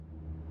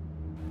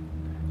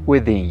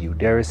within you,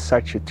 there is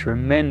such a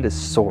tremendous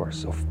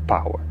source of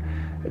power,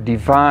 a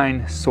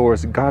divine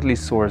source, godly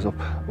source of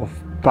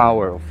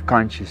power, of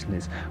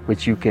consciousness,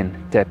 which you can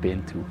tap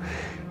into.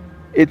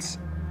 It's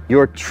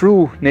your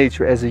true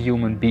nature as a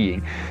human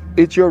being.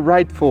 It's your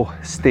rightful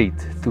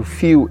state to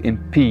feel in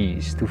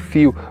peace, to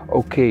feel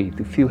okay,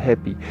 to feel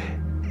happy.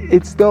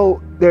 It's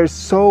though there's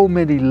so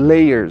many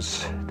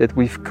layers that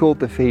we've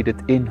cultivated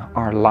in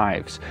our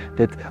lives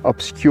that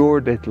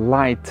obscure that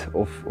light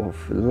of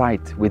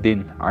light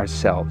within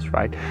ourselves,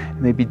 right?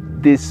 Maybe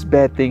this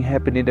bad thing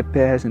happened in the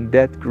past, and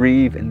that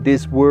grief and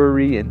this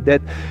worry and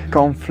that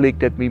conflict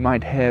that we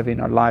might have in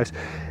our lives.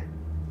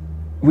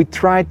 We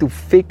try to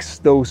fix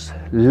those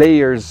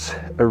layers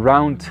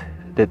around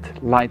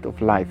that light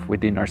of life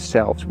within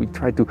ourselves. We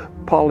try to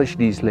polish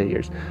these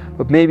layers,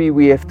 but maybe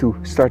we have to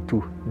start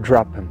to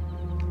drop them.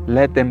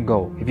 Let them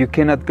go. If you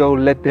cannot go,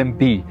 let them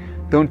be.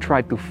 Don't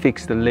try to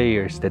fix the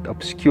layers that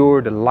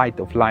obscure the light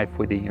of life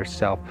within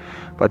yourself,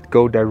 but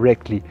go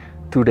directly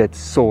to that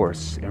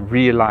source and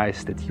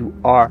realize that you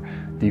are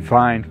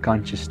divine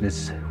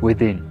consciousness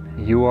within.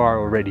 You are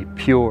already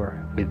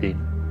pure within.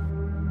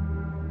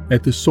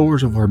 At the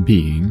source of our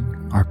being,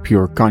 our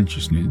pure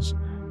consciousness,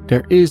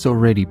 there is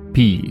already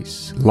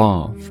peace,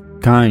 love,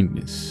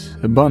 kindness,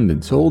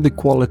 abundance, all the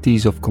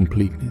qualities of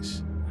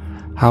completeness.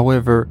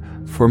 However,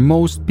 for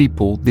most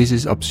people, this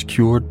is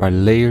obscured by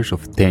layers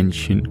of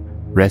tension,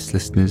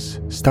 restlessness,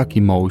 stuck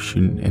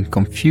emotion, and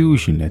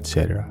confusion,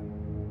 etc.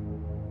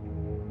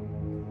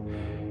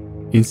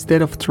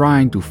 Instead of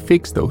trying to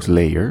fix those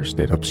layers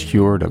that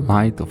obscure the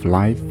light of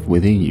life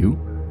within you,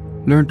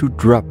 learn to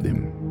drop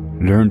them,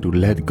 learn to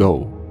let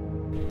go.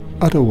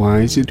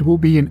 Otherwise, it will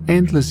be an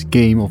endless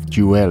game of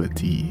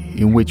duality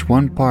in which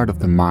one part of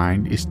the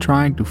mind is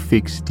trying to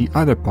fix the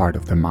other part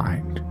of the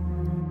mind.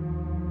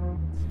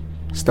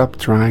 Stop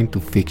trying to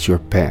fix your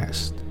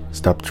past.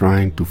 Stop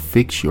trying to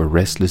fix your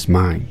restless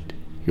mind,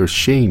 your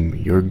shame,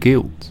 your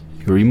guilt,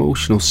 your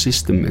emotional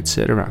system,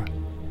 etc.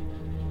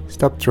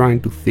 Stop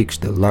trying to fix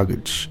the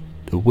luggage,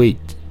 the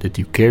weight that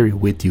you carry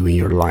with you in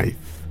your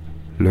life.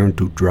 Learn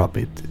to drop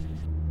it.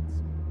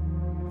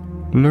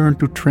 Learn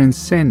to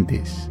transcend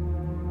this.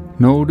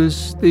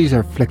 Notice these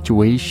are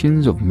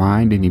fluctuations of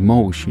mind and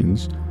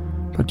emotions,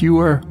 but you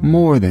are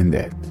more than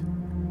that.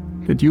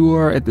 That you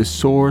are at the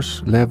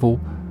source level,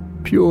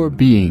 pure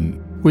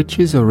being, which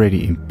is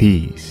already in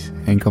peace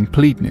and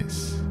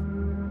completeness.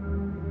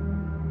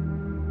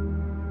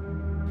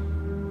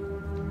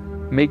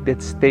 Make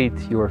that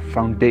state your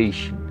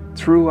foundation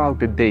throughout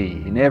the day,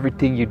 in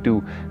everything you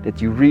do,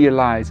 that you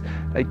realize,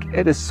 like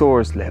at a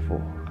source level,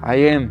 I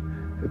am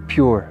a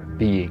pure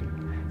being.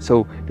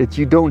 So that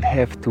you don't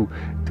have to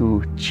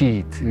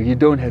cheat, you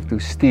don't have to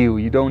steal,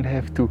 you don't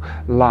have to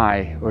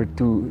lie or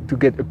to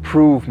get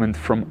approval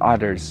from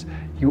others.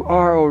 You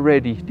are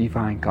already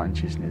divine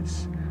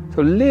consciousness.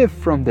 So live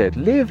from that,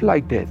 live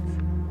like that.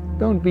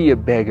 Don't be a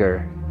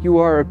beggar. You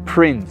are a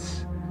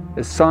prince,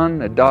 a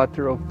son, a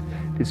daughter of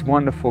this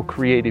wonderful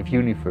creative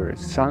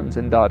universe, sons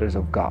and daughters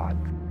of God.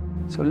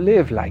 So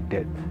live like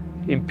that,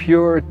 in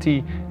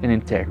purity and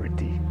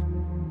integrity.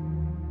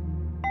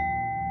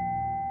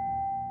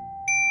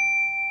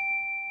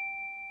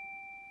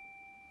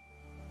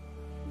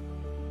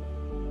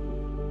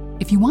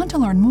 If you want to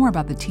learn more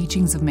about the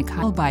teachings of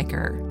Mikhail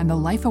Biker and the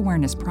Life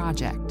Awareness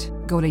Project,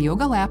 go to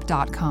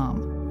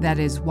yogalap.com. That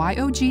is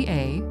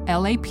yogalap.com.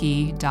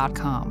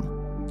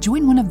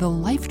 Join one of the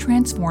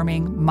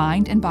life-transforming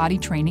mind and body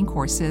training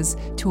courses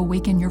to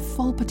awaken your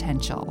full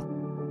potential.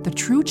 The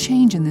true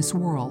change in this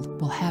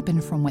world will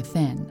happen from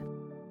within.